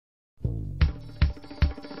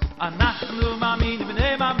אנחנו מאמינים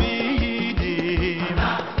בני מאמינים,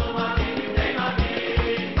 אנחנו מאמינים בני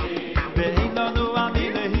מאמינים, ואין לנו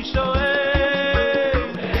אני להישואל,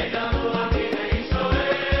 ואין לנו אני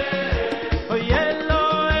להישואל, אוי אלו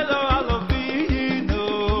אלו אלובינו,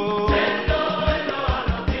 אלו אלו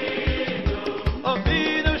אלובינו,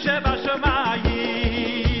 אבינו שבשמיים,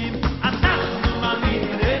 אנחנו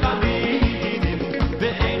מאמינים בני מאמינים,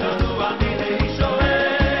 ואין לנו אני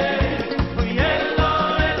להישואל, אוי אלו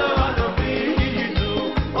אלו אלובינו,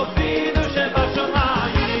 אבינו שבשמיים.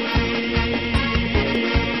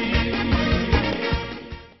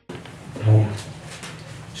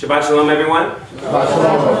 Shabbat Shalom, everyone.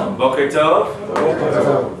 Boker Tov.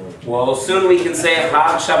 Well, soon we can say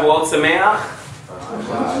Chag Shavuot Sameach.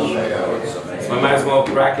 So we might as well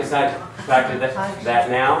practice that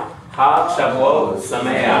now. Chag Shavuot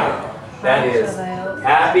Sameach. That is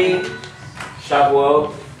happy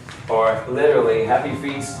Shavuot, or literally happy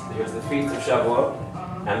feast. Here's the feast of Shavuot,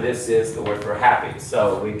 and this is the word for happy.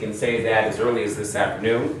 So we can say that as early as this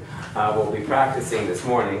afternoon. We'll be practicing this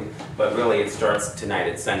morning, but really it starts tonight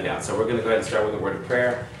at sundown. So we're going to go ahead and start with a word of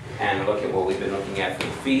prayer and look at what we've been looking at for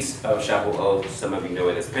the feast of Shavuot. Some of you know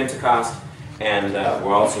it as Pentecost, and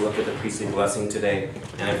we'll also look at the priestly blessing today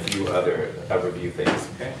and a few other review things.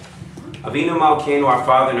 Okay. Avinu Malkeinu, our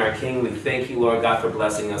Father and our King, we thank you, Lord God, for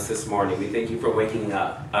blessing us this morning. We thank you for waking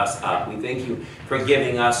us up. We thank you for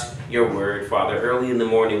giving us your word, Father. Early in the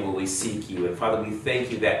morning will we seek you. And Father, we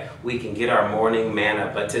thank you that we can get our morning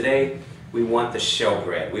manna. But today, we want the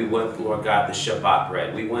showbread. We want, Lord God, the Shabbat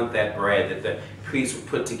bread. We want that bread that the priests would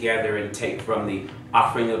put together and take from the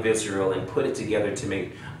offering of Israel and put it together to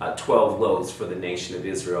make 12 loaves for the nation of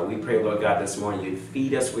Israel. We pray, Lord God, this morning you'd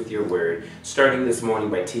feed us with your word, starting this morning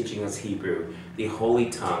by teaching us Hebrew, the holy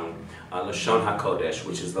tongue, Lashon HaKodesh,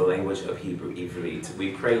 which is the language of Hebrew, Ivrit.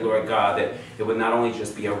 We pray, Lord God, that it would not only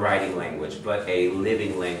just be a writing language, but a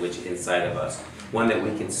living language inside of us, one that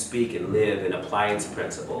we can speak and live and apply its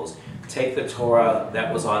principles. Take the Torah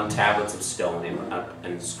that was on tablets of stone and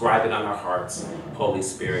inscribe it on our hearts, Holy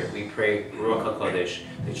Spirit. We pray, Ruach HaKodesh,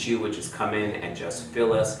 that you would just come in and just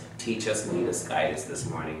fill us, teach us, lead us, guide us this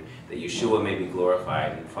morning, that Yeshua may be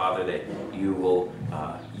glorified. And Father, that you will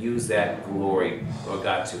use that glory, Lord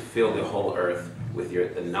God, to fill the whole earth with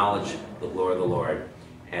the knowledge, the glory of the Lord,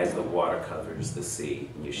 as the water covers the sea.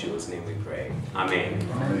 In Yeshua's name we pray. Amen.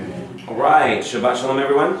 Amen. All right. Shabbat Shalom,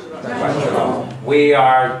 everyone. Shabbat Shalom. We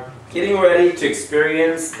are getting ready to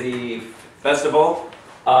experience the festival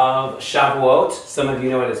of Shavuot. Some of you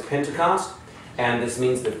know it as Pentecost, and this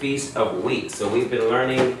means the Feast of Weeks. So we've been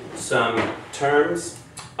learning some terms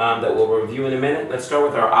that we'll review in a minute. Let's start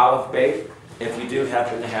with our Aleph Beit. If you do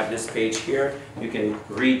happen to have this page here, you can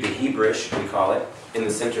read the Hebrewish, we call it, in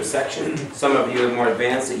the center section. Some of you are more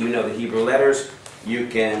advanced that you know the Hebrew letters. You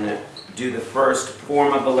can do the first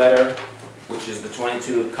form of the letter, which is the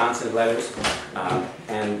 22 consonant letters,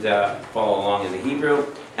 and follow along in the Hebrew.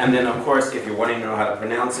 And then, of course, if you're wanting to know how to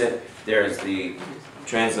pronounce it, there's the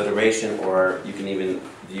transliteration, or you can even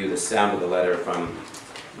view the sound of the letter from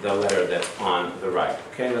the letter that's on the right.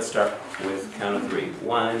 Okay, let's start with count of 3.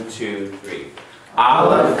 1, 2, 3.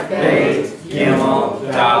 Aleph, Beit, Gimel,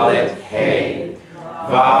 Dalet, Hey.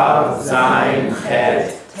 Vav, Zayin,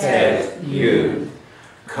 Chet, Tet, Yud.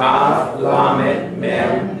 Kaf, Lamed,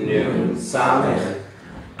 Mem, Nun, Samech.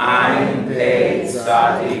 Ayin, Pei,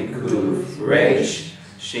 Tzadi, Kuf, Resh,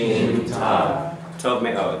 Shin, Tav. Tov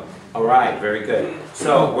Me'od. All right, very good.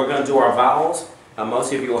 So we're going to do our vowels.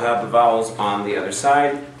 Most of you will have the vowels on the other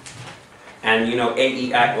side. And you know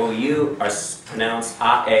A-E-I-O-U are pronounced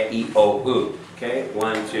A-E-I-O-U. Okay,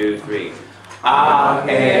 1, 2, 3.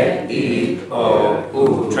 A-E-I-O-U.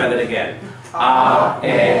 Try that again.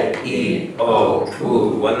 A-E-I-O-U.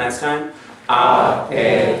 One last time. A-E-I-O-U.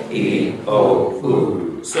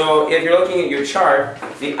 So if you're looking at your chart,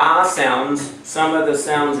 the A sounds, some of the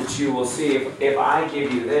sounds that you will see, if I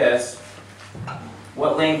give you this,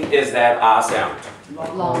 what length is that A sound?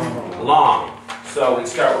 Long. Long. So we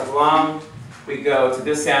start with long, we go to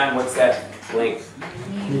this sound, what's that length?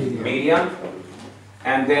 Medium.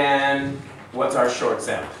 And then, what's our short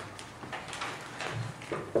sound?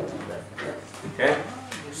 Okay?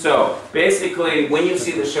 So, basically, when you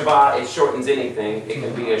see the Shabbat, it shortens anything. It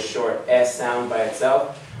can be a short S sound by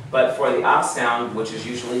itself. But for the A sound, which is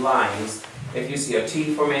usually lines, if you see a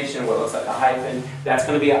T formation where it looks like a hyphen, that's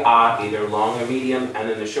going to be an A, either long or medium. And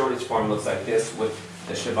then the shortest form looks like this with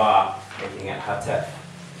the Shabbat, making it Hatef,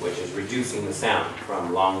 which is reducing the sound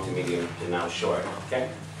from long to medium to now short. Okay?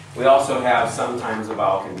 We also have sometimes a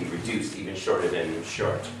vowel can be reduced even shorter than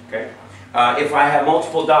short. Okay? If I have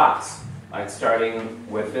multiple dots, like starting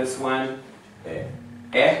with this one,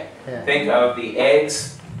 Think of the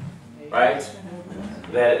eggs, right?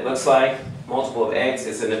 That it looks like multiple of eggs.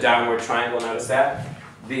 It's in a downward triangle. Notice that.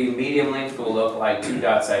 The medium length will look like two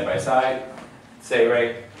dots side by side. Say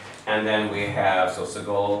right. And then we have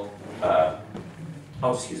Sagol.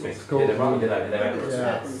 Oh, excuse me. Did it wrong? Did I backwards?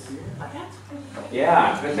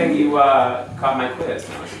 Yeah. Good thing you caught my quiz.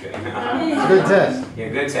 No, it's good. Good test. Yeah,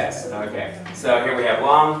 good test. Okay. So here we have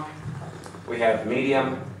long. We have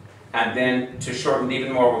medium. And then to shorten it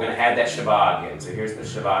even more, we're going to add that Shavah again. So here's the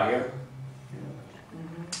Shavah here.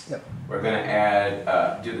 Yep. We're going to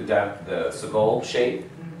add, do the Sagol shape.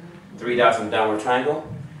 3 dots in the downward triangle.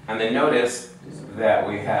 And then notice that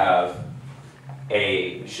we have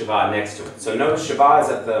a Shavah next to it. So notice Shavah is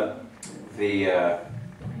at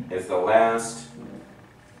the last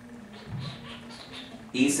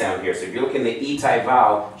E sound here. So if you look in the E type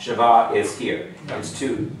vowel, Shavah is here. It's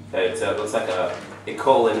two. It looks like a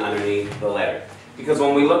colon underneath the letter. Because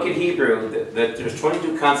when we look at Hebrew, there's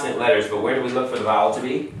 22 consonant letters, but where do we look for the vowel to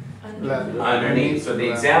be? Underneath. So the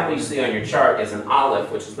example you see on your chart is an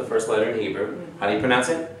aleph, which is the first letter in Hebrew. How do you pronounce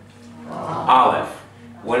it? Aleph.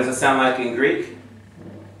 What does it sound like in Greek?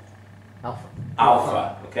 Alpha.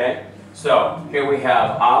 Alpha. Okay? So here we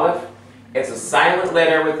have aleph. It's a silent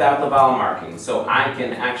letter without the vowel marking. So I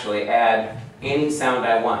can actually add any sound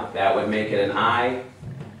I want. That would make it an I.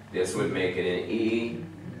 This would make it an E.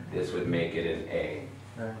 This would make it an A.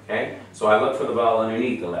 Okay? So I look for the vowel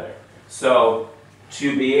underneath the letter. So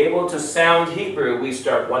to be able to sound Hebrew, we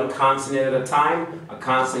start one consonant at a time. A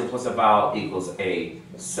consonant plus a vowel equals a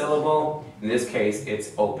syllable. In this case,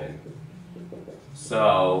 it's open.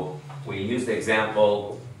 So we use the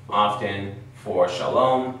example often for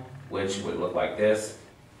shalom, which would look like this,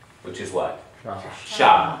 which is what?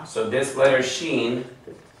 Shah. So this letter sheen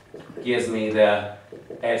gives me the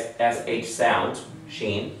SH sound,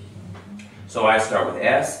 sheen. So I start with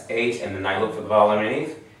S, H, and then I look for the vowel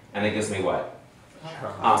underneath, and it gives me what?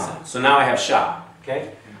 Awesome. So now I have Shah.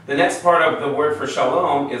 Okay? The next part of the word for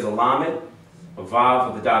shalom is a lamed, a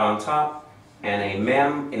vav with a dot on top, and a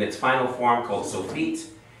mem in its final form called sofit.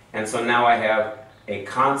 And so now I have a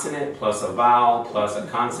consonant plus a vowel plus a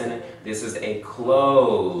consonant. This is a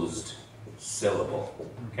closed syllable.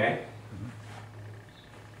 Okay?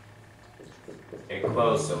 A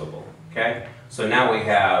closed syllable. Okay? So now we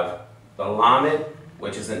have the lamed,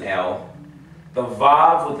 which is an L. The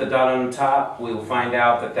vav with the dot on the top, we will find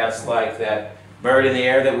out that that's like that bird in the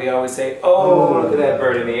air that we always say, oh, look at that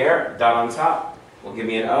bird in the air. Dot on top will give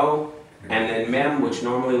me an O. And then mem, which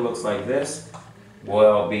normally looks like this,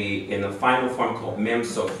 will be in the final form called mem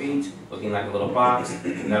sofit, looking like a little box,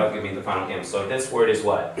 and that'll give me the final M. So this word is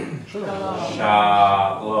what? Shalom.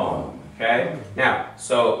 Shalom. Okay? Now,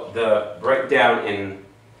 so the breakdown in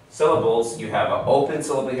syllables, you have an open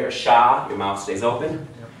syllable here, sha, your mouth stays open,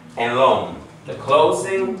 and lom. The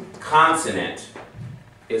closing consonant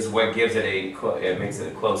is what gives it it makes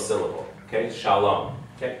it a closed syllable. Okay? Shalom.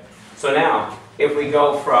 Okay? So now, if we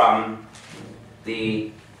go from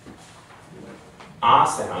the ah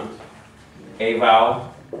sound, a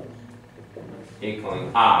vowel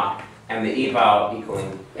equaling ah, and the e vowel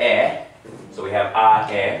equaling e, so we have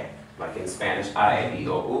ah, e, like in Spanish, a, e,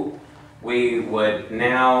 o, u, we would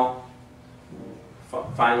now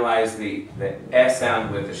finalize the S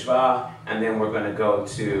sound with the schwa, and then we're going to go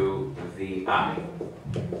to the I.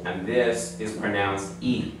 And this is pronounced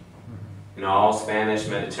E. In all Spanish,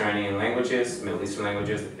 Mediterranean languages, Middle Eastern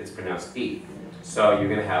languages, it's pronounced E. So you're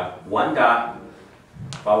going to have one dot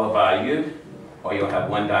followed by a yud, or you'll have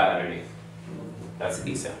one dot underneath. That's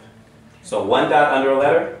the E sound. So one dot under a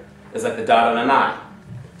letter is like the dot on an I.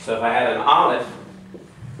 So if I had an aleph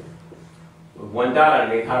with one dot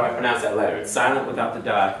underneath, how do I pronounce that letter? It's silent without the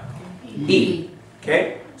dot. E.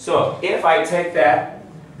 Okay? So if I take that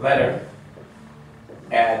letter,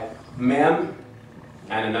 add mem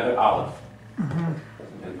and another aleph,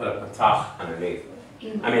 and put a patach underneath.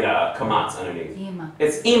 I mean a kamatz underneath. Ima.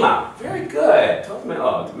 It's ima. Very good.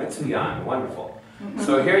 Metsuyan. Wonderful.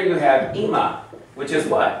 So here you have ima, which is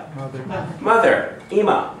what? Mother. Mother.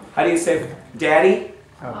 Ima. How do you say daddy?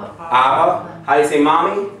 Abba. How do you say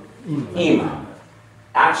mommy? Ima.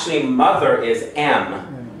 Actually, mother is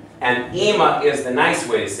M, and Ima is the nice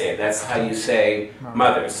way to say it. That's how you say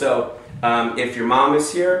mother. So if your mom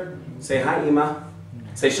is here, say hi, Ima.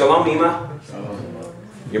 Say shalom, Ima.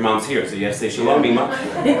 Your mom's here, so you have to say shalom, Ima.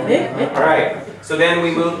 All right. So then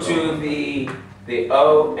we move to the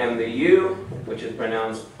O and the U, which is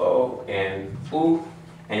pronounced O and U,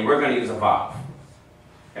 and we're going to use a vav.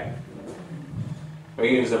 Okay.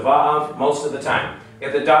 We use a vav most of the time.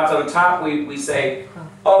 If the dot's on the top, we say,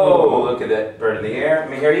 oh, look at that bird in the air. Let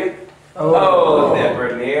me hear you. Oh, that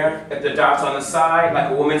bird in the air. If the dot's on the side,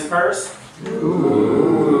 like a woman's purse.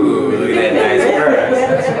 Ooh, look at that nice purse.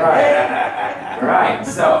 That's right. Right.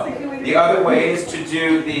 So the other ways to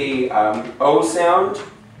do the O sound,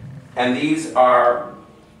 and these are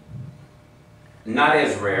not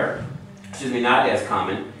as rare, not as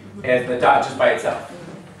common, as the dot just by itself.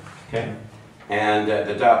 Okay? And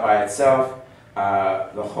the dot by itself,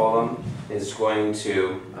 the cholam is going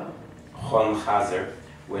to, cholam chazer,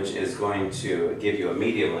 which is going to give you a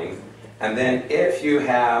medium length. And then if you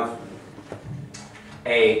have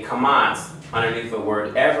a kamatz underneath the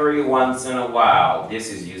word, every once in a while, this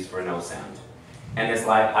is used for no sound. And it's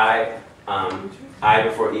like I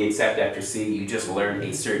before E except after C, you just learn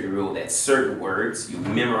a certain rule that certain words, you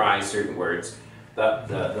memorize certain words.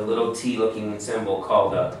 The little T looking symbol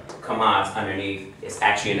called the kamatz underneath is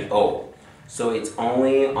actually an O. So it's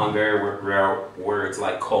only on very rare words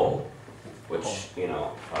like kol, which, you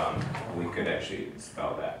know, we could actually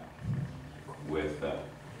spell that with the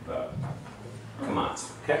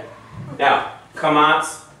kamatz. Okay? Now,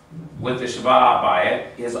 kamatz with the Shavuot by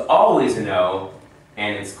it is always an O,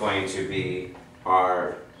 and it's going to be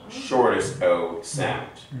our shortest O sound.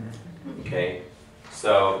 Okay?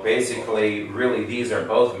 So basically, really, these are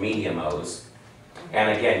both medium O's.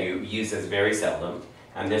 And again, you use this very seldom,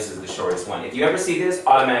 and this is the shortest one. If you ever see this,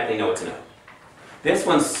 automatically know it's an O. This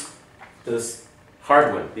one's this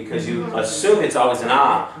hard one, because you assume it's always an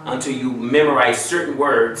ah until you memorize certain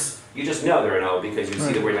words. You just know they're an O because you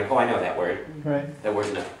see the word, like, oh, I know that word. Right. That word's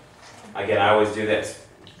an O. Again, I always do this.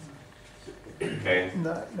 Okay?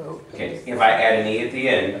 No. Okay, if I add an E at the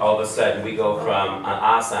end, all of a sudden we go from an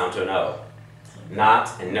ah sound to an O.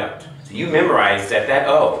 Not and note. So you memorize that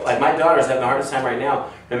O. Like my daughter's having the hardest time right now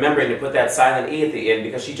remembering to put that silent E at the end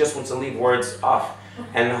because she just wants to leave words off.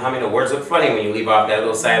 And how many words look funny when you leave off that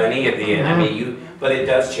little silent E at the end? I mean, but it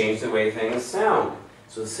does change the way things sound.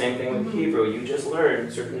 So the same thing with Hebrew. You just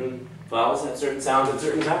learn certain vowels and certain sounds at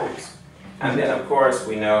certain times. And then, of course,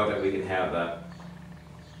 we know that we can have the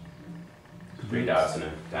 3 dots in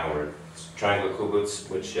a downward triangle kibbutz,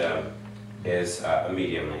 which is a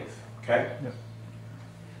medium length. Okay? Yep.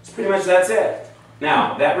 So pretty much that's it.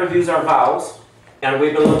 Now, that reviews our vowels, and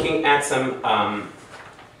we've been looking at some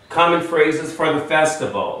common phrases for the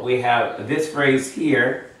festival. We have this phrase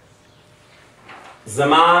here,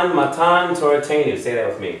 Zaman Matan Toratenu. Say that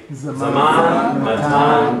with me. Zaman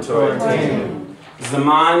Matan Toratenu.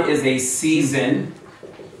 Zaman is a season,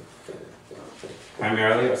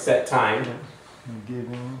 primarily, a set time.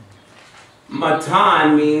 Giving.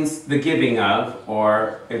 Matan means the giving of,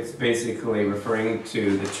 or it's basically referring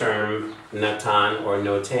to the term natan or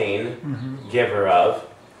notain, giver of.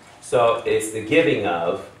 So it's the giving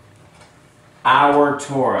of our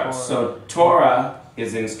Torah. So Torah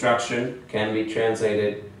is instruction, can be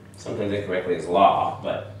translated sometimes incorrectly as law,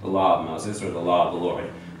 but the law of Moses or the law of the Lord.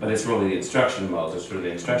 But it's really the instruction of Moses or the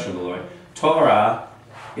instruction of the Lord. Torah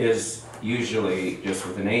is usually just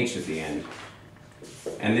with an H at the end.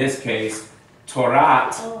 In this case,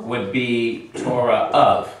 Torat would be Torah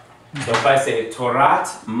of. So if I say Torat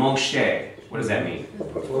Moshe, what does that mean?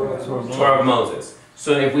 Torah of Moses.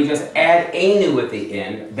 So if we just add Anu at the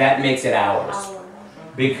end, that makes it ours.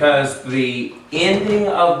 Because the ending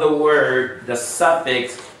of the word, the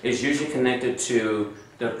suffix, is usually connected to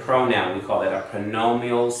the pronoun. We call that a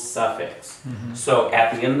pronomial suffix. So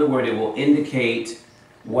at the end of the word, it will indicate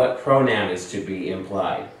what pronoun is to be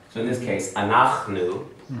implied. So in this case, anachnu,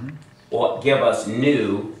 will give us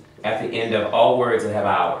nu at the end of all words that have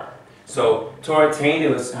our. So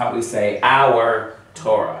Toratenu is how we say our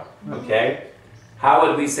Torah. Okay? How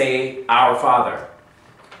would we say our Father?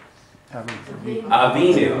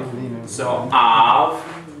 Avinu. So Av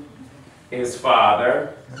is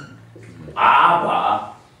father.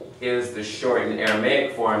 Abba is the shortened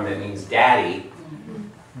Aramaic form that means daddy.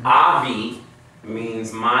 Avi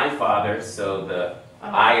means my father, so the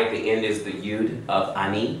I at the end is the Yud of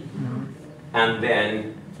Ani. And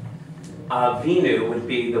then Avinu would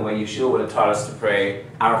be the way Yeshua would have taught us to pray,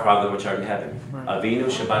 Our Father which art in heaven. Avinu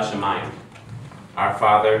Shabbat Shemayim. Our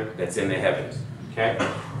Father that's in the heavens. Okay?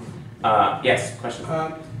 Yes, question?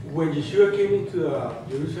 When Yeshua came into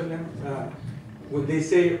Jerusalem, when they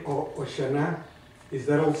say Hoshana, is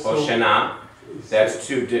that also... Hoshana, that's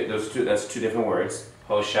two different words.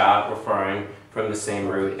 Hosha referring from the same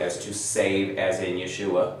root as to save, as in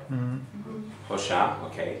Yeshua. Hosha,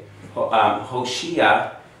 okay.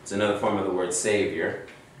 Hoshia is another form of the word savior.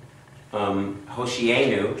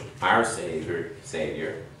 Hoshienu, our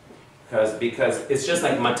savior. Because it's just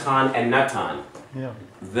like matan and natan. Yeah.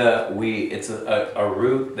 It's a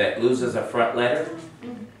root that loses a front letter,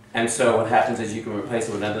 And so what happens is you can replace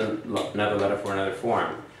it with another letter for another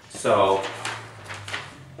form. So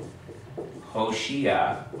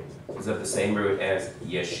Hoshea is of the same root as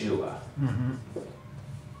Yeshua.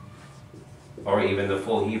 Or even the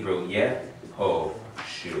full Hebrew, Yehoshua.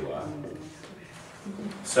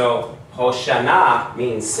 So Hoshana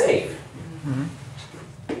means save.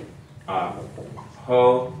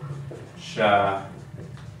 Hoshana.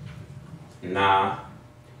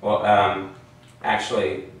 Well,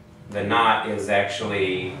 actually, the na is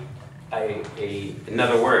actually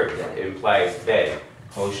another word that implies bed.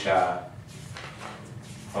 Hoshan.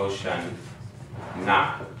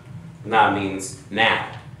 Na. Na means now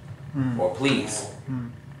or please.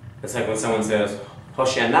 It's like when someone says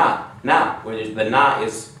Hoshana, now, when the na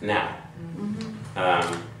is now.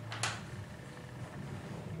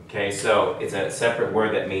 Okay, so it's a separate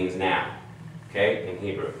word that means now, okay, in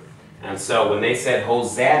Hebrew. And so when they said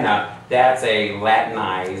Hosanna, that's a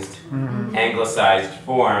Latinized, anglicized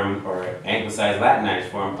form, or anglicized Latinized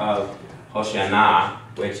form of Hoshana,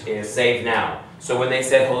 which is save now. So when they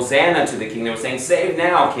said Hosanna to the king, they were saying, save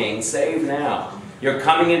now, king, save now. You're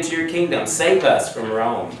coming into your kingdom, save us from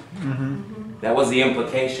Rome. That was the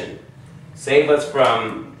implication. Save us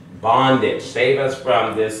from bondage, save us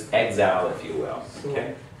from this exile, if you will.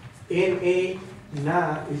 Okay? N-A,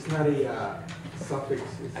 na, is not a suffix.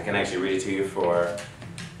 I can actually read it to you for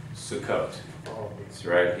Sukkot. It's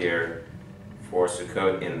right here for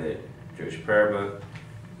Sukkot in the Jewish prayer book.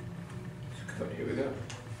 Sukkot, here we go.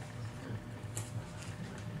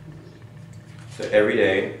 So every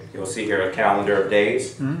day, you'll see here a calendar of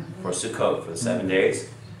days for Sukkot, for the 7 days.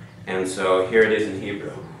 And so here it is in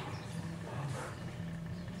Hebrew.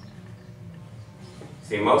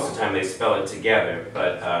 See, most of the time they spell it together,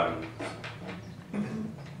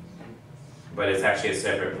 but it's actually a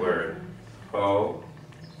separate word. Ho.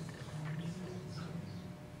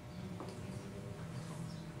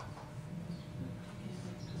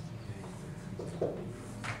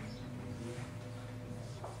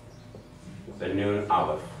 The noon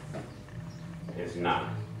aleph is na.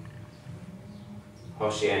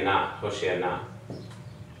 Hoshiana, Hoshiana.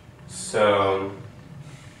 So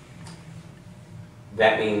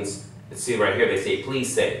that means, see right here, they say,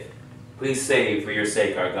 please save. Please save for your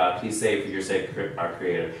sake, our God. Please save for your sake, our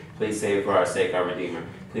Creator. Please save for our sake, our Redeemer.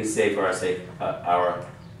 Please save for our sake, our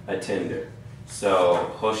attender.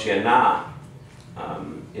 So Hoshiana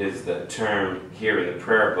is the term here in the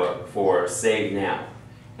prayer book for save now.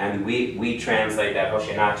 And we translate that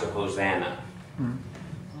Hoshiana to Hosanna.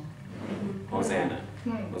 Hosanna.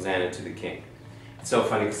 Hosanna to the King. It's so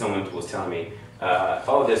funny because someone was telling me,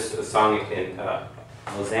 this song in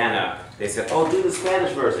Hosanna, they said, oh, do the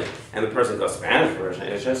Spanish version. And the person goes, Spanish version?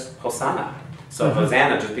 It's just Hosanna. So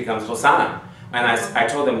Hosanna just becomes Hosanna. And I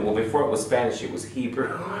told them, well, before it was Spanish, it was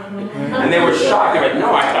Hebrew. And they were shocked. They were like,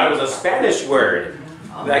 no, I thought it was a Spanish word.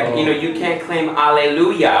 Like, you can't claim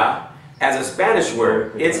Alleluia as a Spanish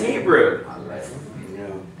word. It's Hebrew.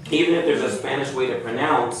 Even if there's a Spanish way to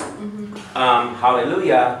pronounce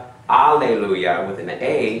hallelujah, alleluia with an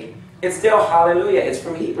A, it's still hallelujah. It's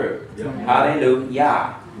from Hebrew.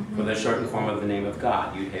 Hallelujah, for the shortened form of the name of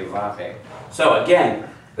God, Yud-Heh-Vav-Heh. So again,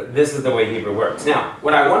 this is the way Hebrew works. Now,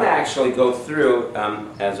 what I want to actually go through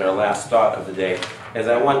as our last thought of the day is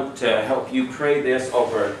I want to help you pray this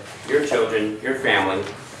over your children, your family,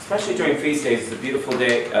 especially during feast days. It's a beautiful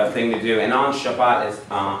day thing to do. And on Shabbat is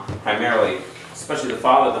primarily, especially the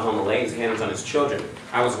father of the home, lays hands on his children.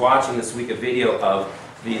 I was watching this week a video of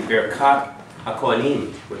the Birkat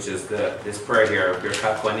HaKohanim, which is this prayer here,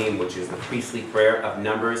 Birkat HaKohanim, which is the priestly prayer of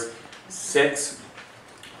Numbers 6,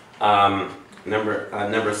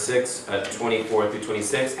 number 6, 24 through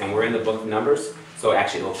 26, and we're in the book of Numbers. So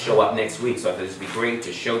actually it'll show up next week, so I thought this would be great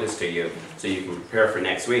to show this to you so you can prepare for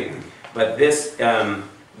next week. But this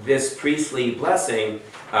priestly blessing,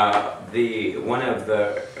 one of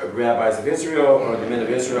the rabbis of Israel, or the men of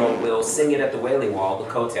Israel, will sing it at the Wailing Wall, the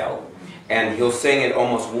Kotel, and he'll sing it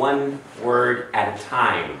almost one word at a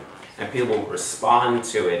time, and people will respond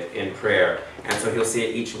to it in prayer. And so he'll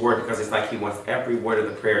say each word because it's like he wants every word of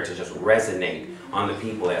the prayer to just resonate on the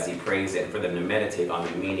people as he prays it, for them to meditate on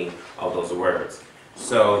the meaning of those words.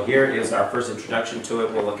 So here is our first introduction to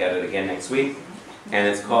it. We'll look at it again next week, and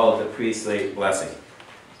it's called the priestly blessing.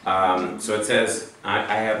 So it says,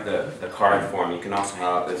 I have the card form. You can also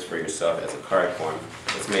have this for yourself as a card form.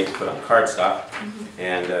 It's made to put on cardstock,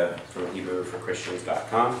 and from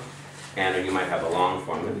HebrewForChristians.com. And you might have a long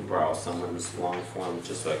form. Let me borrow someone's long form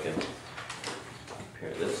just so I can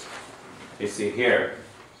compare this. You see here,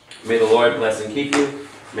 may the Lord bless and keep you.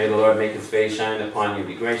 May the Lord make his face shine upon you,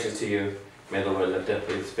 be gracious to you. May the Lord lift up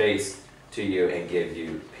his face to you and give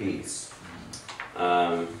you peace.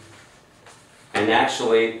 And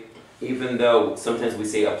actually, even though sometimes we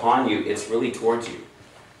say upon you, it's really towards you.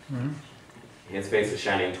 His face is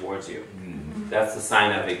shining towards you. That's the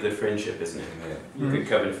sign of a good friendship, isn't it? Good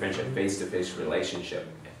covenant friendship, face-to-face relationship.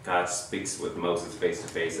 God speaks with Moses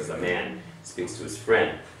face-to-face as a man speaks to his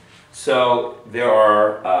friend. So there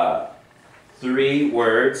are 3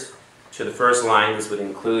 words to the first line. This would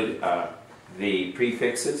include the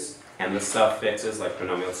prefixes and the suffixes, like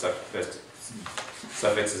pronominal suffixes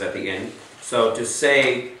at the end. So to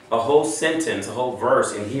say a whole sentence, a whole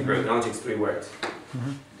verse in Hebrew, it only takes 3 words.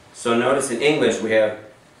 So notice in English we have,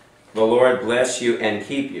 the Lord bless you and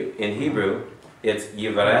keep you. In Hebrew, it's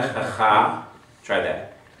Yivarechecha. Try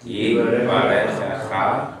that.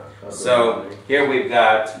 Yivarechecha. So here we've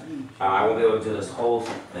got, I won't be able to do this whole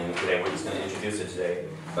thing today, we're just going to introduce it today.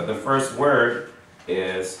 But the first word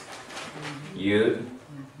is Yud.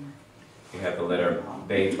 You have the letter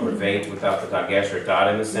Beit or Veit without the dagesh or dot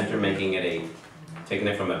in the center, making it taking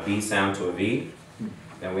it from a B sound to a V.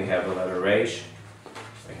 Then we have the letter Resh.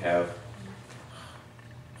 We have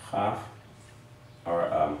Chaf,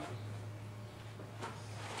 or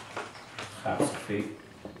Chaf feet.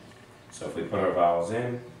 So if we put our vowels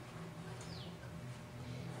in,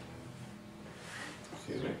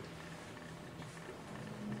 excuse me.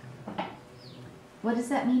 What does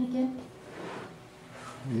that mean again?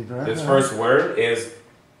 This first word is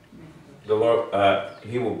the Lord.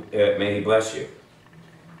 He will. May He bless you.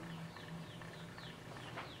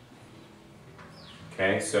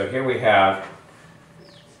 Okay. So here we have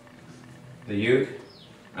the Yud.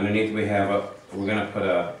 Underneath we have a. We're going to put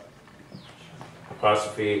a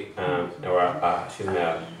apostrophe or excuse me.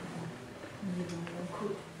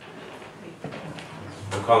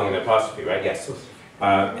 I'm calling it an apostrophe, right? Yes.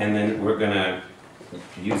 And then we're going to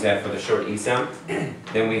use that for the short E sound.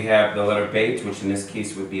 Then we have the letter Beit, which in this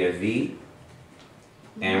case would be a V.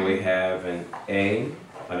 And we have an A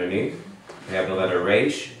underneath. We have the letter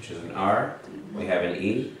Resh, which is an R. We have an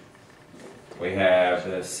E. We have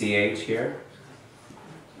the CH here.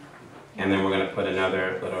 And then we're going to put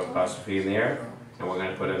another little apostrophe in there. And we're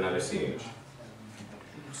going to put another CH.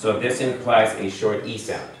 So this implies a short E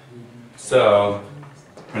sound. So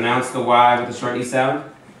pronounce the Y with the short E sound.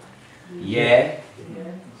 Yeah.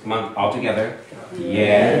 Come on, all together.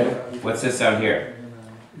 Yeah. What's this sound here?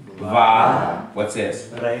 Va. What's this?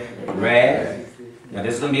 Re. Now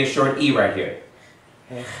this is going to be a short E right here.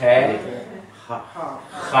 He.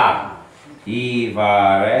 Ha.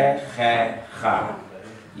 Yivarechecha.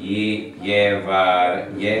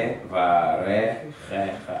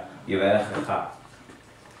 Yivarechecha. Yivarechecha.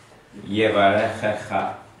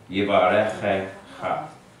 Yivarechecha. Yivarechecha.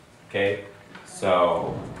 Okay?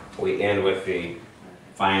 So we end with the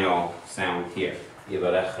final sound here.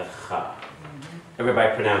 Yivarechecha.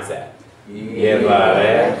 Everybody pronounce that.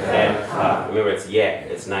 Yivarechecha. Remember, it's ye.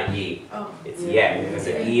 It's not ye. It's ye. Because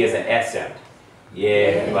the E is an S sound.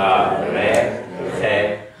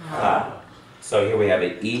 Yivarechecha. So here we have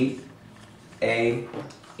an E, A,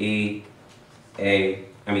 E, A.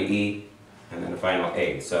 I mean E, and then the final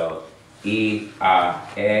A. So E, A,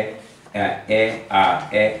 E, A, E, A,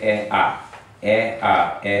 E, E, A. E,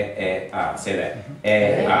 A, E, E, A. Say that. E,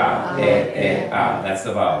 A, E, E, A. That's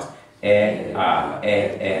the vowels. E, A, E, E,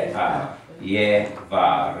 A.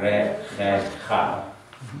 Yivarechecha.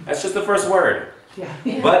 That's just the first word.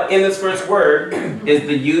 But in this first word is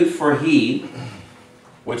the Yud for He,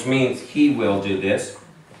 which means He will do this,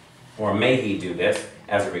 or may He do this,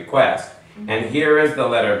 as a request. And here is the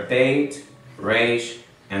letter Beit, Resh,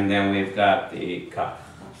 and then we've got the Kaf.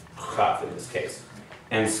 Kaf in this case.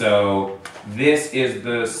 And so this is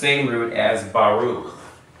the same root as Baruch.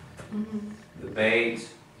 The Beit,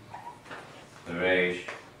 the Resh,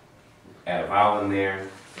 add a vowel in there,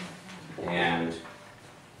 and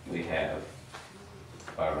we have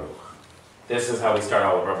Baruch. This is how we start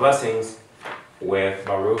all of our blessings, with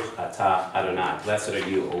Baruch Atah Adonai. Blessed are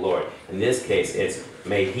you, O Lord. In this case, it's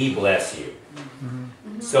may He bless you.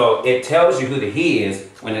 So it tells you who the He is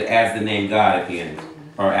when it adds the name God at the end,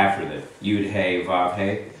 or after the Yud, He, Vav,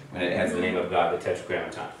 He, when it adds the name of God, the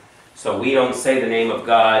Tetragrammaton. So we don't say the name of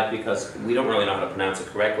God because we don't really know how to pronounce it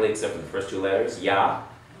correctly, except for the first 2 letters, Yah.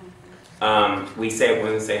 We say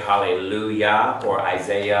when we say Hallelujah or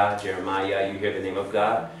Isaiah, Jeremiah, you hear the name of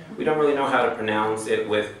God. We don't really know how to pronounce it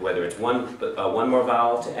with whether it's one more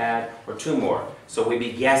vowel to add or 2 more. So we'd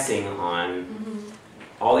be guessing on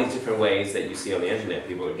all these different ways that you see on the internet.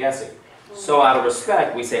 People are guessing. So out of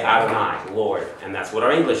respect, we say Adonai, Lord, and that's what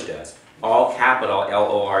our English does. All capital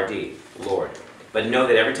L-O-R-D, Lord. But know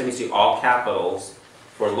that every time you see all capitals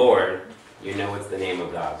for Lord, you know it's the name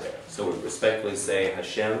of God there. So we respectfully say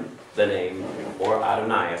Hashem, the name, or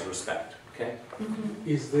Adonai as respect. Okay?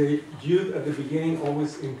 Is the Yud at the beginning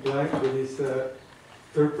always implied with this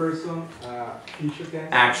third person future tense?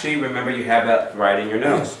 Actually, remember you have that right in your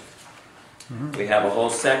notes. We have a whole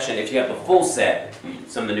section. If you have the full set,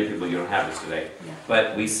 some of the new people, you don't have this today.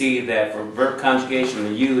 But we see that for verb conjugation,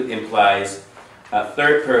 the Yud implies a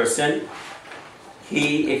third person.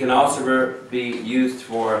 He, it can also be used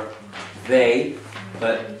for they,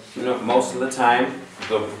 but most of the time,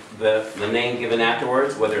 the name given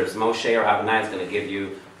afterwards, whether it's Moshe or Adonai, is going to give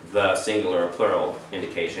you the singular or plural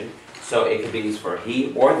indication. So it could be used for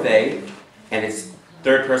he or they, and it's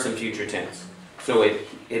third person future tense. So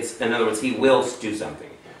it's, in other words, he will do something,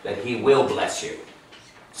 that he will bless you.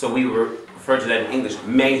 So we refer to that in English,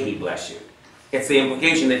 may he bless you. It's the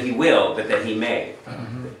implication that he will, but that he may.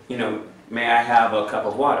 May I have a cup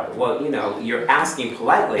of water? Well, you're asking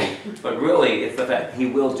politely, but really it's the fact he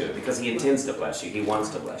will do it because he intends to bless you. He wants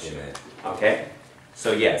to bless you. Okay?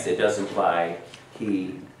 So yes, it does imply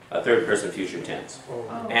he, a third person future tense.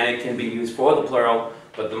 And it can be used for the plural,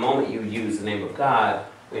 but the moment you use the name of God,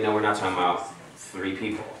 we know we're not talking about three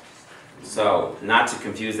people. So not to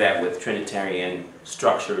confuse that with Trinitarian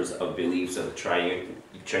structures of beliefs of the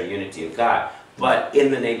triunity of God. But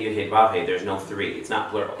in the name Yud-Heh-Vav-Heh, there's no three. It's not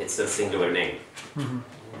plural. It's a singular name.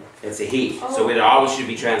 It's a he. So it always should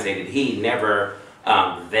be translated he, never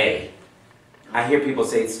they. I hear people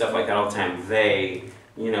say stuff like that all the time. They,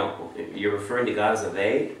 you're referring to God as a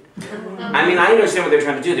they? I mean, I understand what they're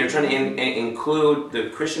trying to do. They're trying to include the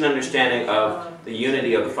Christian understanding of the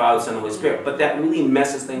unity of the Father, Son, and Holy Spirit. But that really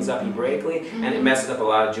messes things up Hebraically, and it messes up a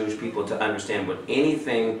lot of Jewish people to understand what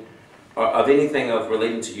anything of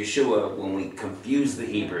relating to Yeshua when we confuse the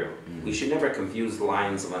Hebrew. We should never confuse the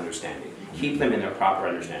lines of understanding. Keep them in their proper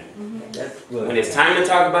understanding. When it's time to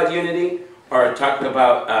talk about unity or talk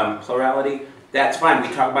about plurality, that's fine. We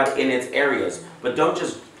talk about it in its areas. But don't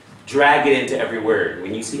just drag it into every word.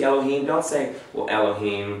 When you see Elohim, don't say, well,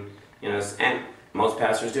 Elohim, and most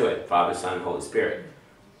pastors do it, Father, Son, and Holy Spirit.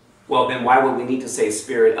 Well, then why would we need to say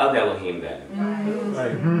Spirit of Elohim then?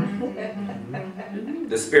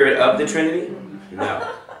 The Spirit of the Trinity?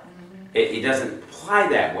 No. It doesn't apply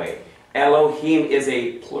that way. Elohim is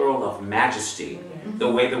a plural of majesty. The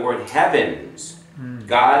way the word heavens,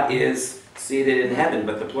 God is seated in heaven,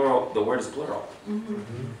 but the word is plural.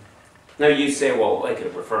 Now you say, well, it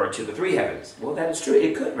could refer to the three heavens. Well, that is true.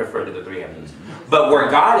 It could refer to the three heavens. But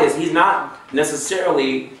where God is, he's not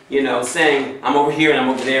necessarily, saying, I'm over here and I'm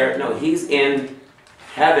over there. No, he's in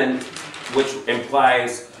heaven, which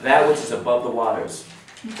implies that which is above the waters.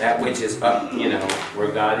 That which is up,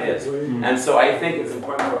 where God is. And so I think it's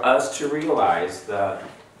important for us to realize that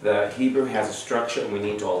the Hebrew has a structure and we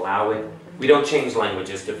need to allow it. We don't change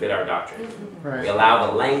languages to fit our doctrine. We allow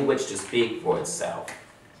the language to speak for itself.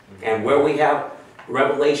 And where we have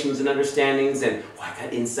revelations and understandings and, I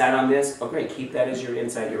got insight on this, oh great, keep that as your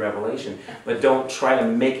insight, your revelation. But don't try to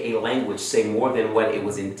make a language say more than what it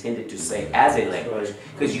was intended to say as a language,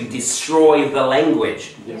 because you destroy the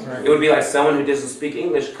language. It would be like someone who doesn't speak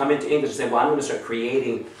English come into English and say, well, I'm going to start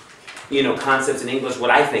creating concepts in English,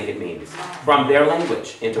 what I think it means, from their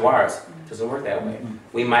language into ours. It doesn't work that way.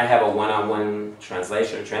 We might have a one-on-one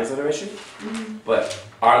translation or transliteration, but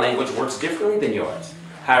our language works differently than yours.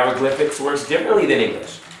 Hieroglyphics works differently than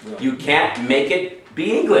English. You can't make it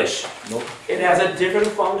be English. It has a different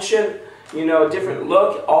function, a different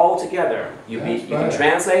look altogether. You can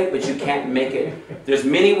translate, but you can't make it. There's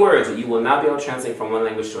many words that you will not be able to translate from one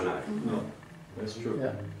language to another. No, that's true.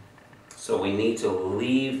 Yeah. So we need to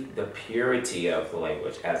leave the purity of the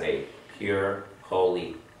language as a pure,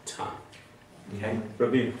 holy tongue. Okay?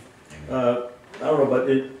 Rabbi, I don't know,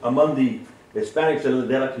 but among the Hispanics,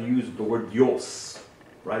 they like to use the word Dios,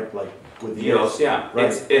 right? Like with the Dios, yeah.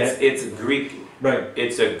 Right. It's Greek. Right.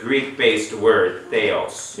 It's a Greek-based word,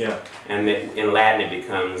 theos. Yeah. And in Latin it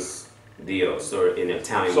becomes Dios, or in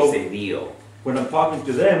Italian we say Dio. When I'm talking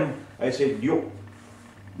to them, I say Dio,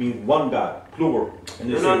 means one God, plural.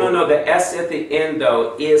 And they say, No. The S at the end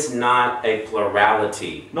though is not a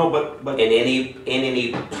plurality. No, but in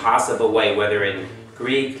any possible way, whether in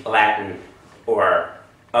Greek, Latin, or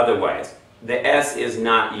otherwise. The S is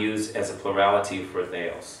not used as a plurality for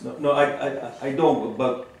theos. No, I don't.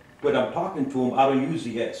 But when I'm talking to them, I don't use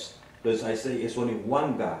the S because I say it's only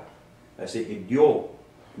one God. I say Dios,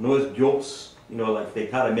 no it's Dios. Like they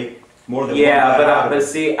kind of make more than one God. But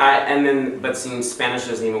see, but see, Spanish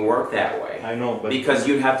doesn't even work that way. I know, but because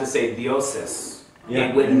you'd have to say dioses. Yeah,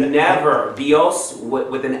 It would never Dios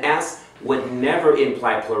with an S would never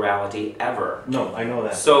imply plurality ever. No, I know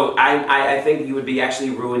that. So I think you would be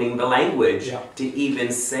actually ruining the language Yeah. to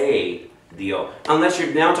even say Dio. Unless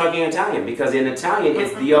you're now talking Italian, because in Italian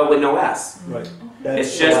it's Dio with no S. Right.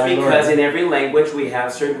 It's just because in every language we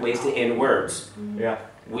have certain ways to end words. Yeah.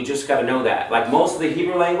 We just got to know that. Like most of the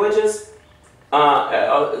Hebrew languages, in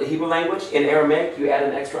Aramaic, you add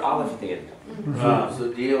an extra aleph at the end.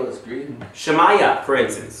 So deal is Greek. Shemaiah, for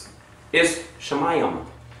instance, is Shemayim,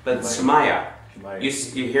 but Shemaiah.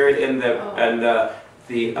 You hear it in the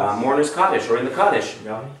mourner's Kaddish or in the Kaddish.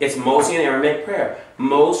 Yeah. It's mostly an Aramaic prayer.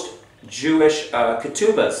 Most Jewish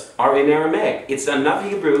ketubas are in Aramaic. It's enough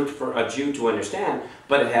Hebrew for a Jew to understand,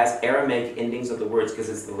 but it has Aramaic endings of the words because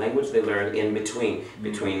it's the language they learn in between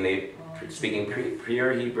the speaking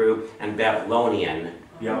pure Hebrew and Babylonian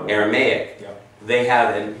Aramaic. Yeah. They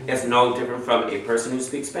have it. It's no different from a person who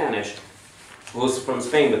speaks Spanish, who's from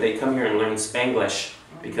Spain, but they come here and learn Spanglish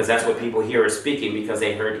because that's what people here are speaking because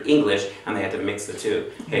they heard English and they had to mix the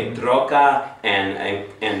two. Hey, troca and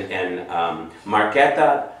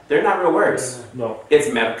marqueta, they're not real words. No. It's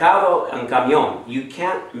mercado and camión. You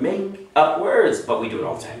can't make up words, but we do it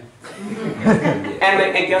all the time.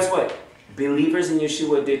 and guess what? Believers in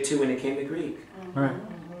Yeshua did too when it came to Greek. Right.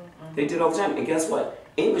 They did all the time. And guess what?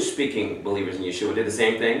 English-speaking believers in Yeshua did the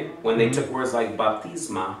same thing when they took words like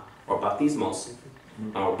baptisma or baptismos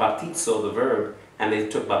or baptizo, the verb, and they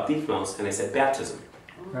took baptismos and they said baptism.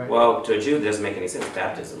 Right. Well, to a Jew, it doesn't make any sense.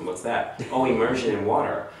 Baptism, what's that? Oh, immersion in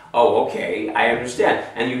water. Oh, okay, I understand.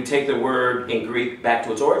 And you take the word in Greek back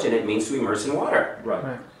to its origin, it means to immerse in water. Right.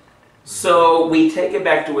 Right. So we take it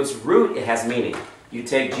back to its root, it has meaning. You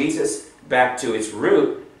take Jesus back to its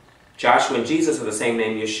root, Joshua and Jesus are the same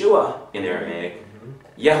name, Yeshua in Aramaic,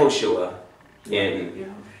 Yehoshua in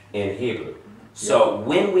Hebrew. So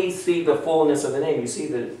when we see the fullness of the name, you see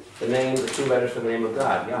the name, the two letters for the name of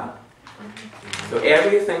God, Yah. So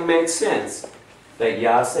everything makes sense that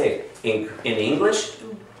Yah said. In English,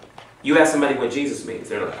 you ask somebody what Jesus means,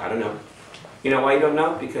 they're like, I don't know. You know why you don't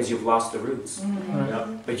know? Because you've lost the roots.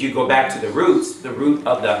 But you go back to the roots, the root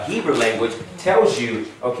of the Hebrew language tells you,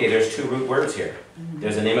 okay, there's two root words here.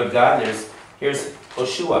 There's the name of God, and here's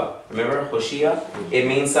Hoshua. Remember Hoshea? It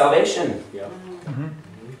means salvation. Yeah.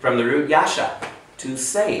 From the root Yasha, to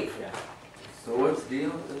save. So what's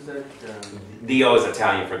deal? Is that Dio is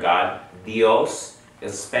Italian for God. Dios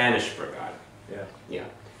is Spanish for God. Yeah.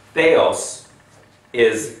 Theos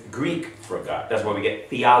is Greek for God. That's where we get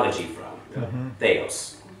theology from.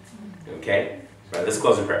 Theos. Okay? Right, let's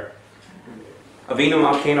close in prayer. Avinu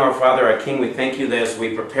Malkeinu, our Father, our King, we thank you that as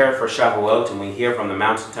we prepare for Shavuot and we hear from the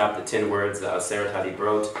mountaintop the 10 words, the Aseret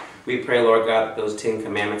HaDibrot, we pray, Lord God, that those 10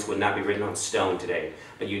 commandments would not be written on stone today,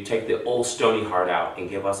 but you take the old stony heart out and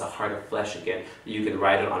give us a heart of flesh again. You can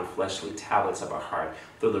write it on fleshly tablets of our heart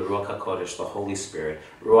through the Ruach HaKodesh, the Holy Spirit,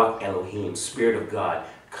 Ruach Elohim, Spirit of God.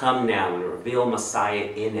 Come now and reveal Messiah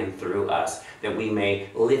in and through us, that we may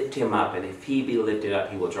lift him up, and if he be lifted up,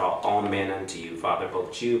 he will draw all men unto you, Father,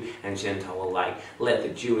 both Jew and Gentile alike. Let the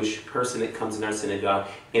Jewish person that comes in our synagogue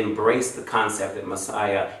embrace the concept that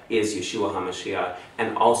Messiah is Yeshua HaMashiach,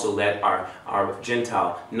 and also let our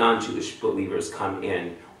Gentile, non-Jewish believers come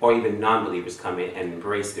in, or even non-believers come in and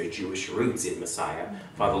embrace their Jewish roots in Messiah.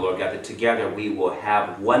 Father, Lord God, that together we will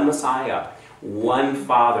have one Messiah, one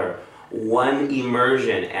Father, one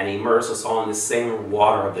immersion, and immerse us all in the same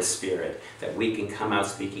water of the Spirit, that we can come out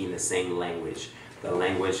speaking the same language, the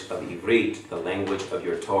language of Ivrit, the language of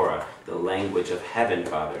your Torah, the language of heaven,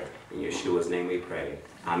 Father. In Yeshua's name we pray.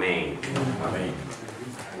 Amen. Amen.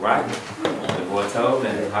 Right? Shavua Tov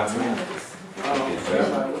and Hag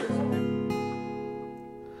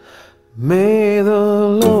May the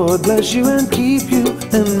Lord bless you and keep you,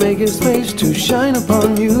 and make his face to shine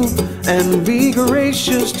upon you, and be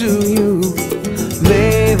gracious to you.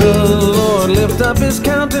 May the Lord lift up his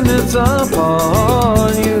countenance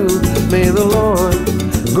upon you. May the Lord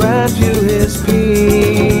grant you his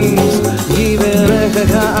peace.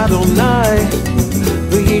 Yivarechecha Adonai,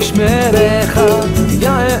 v'yishmerecha,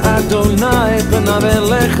 Ya'eh Adonai, panav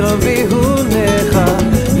elecha v'yihunecha.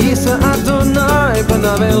 Yisa Adonai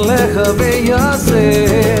panav elecha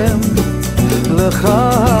v'yasem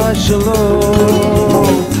lecha shalom.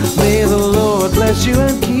 May the Lord bless you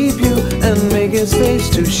and keep you, and make his face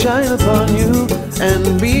to shine upon you,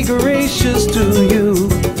 and be gracious to you.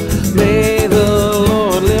 May the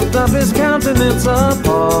Lord lift up his countenance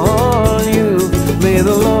upon you. May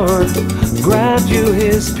the Lord grant you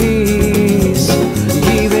his peace.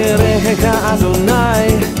 Yivarechecha Adonai,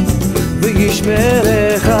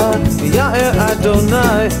 v'yishmerecha, Ya'eh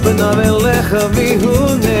Adonai, panav elecha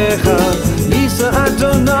v'yihunecha. יישא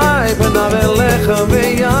אדוני פניו אליך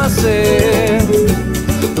ויעשה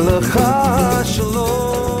לך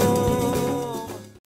שלום.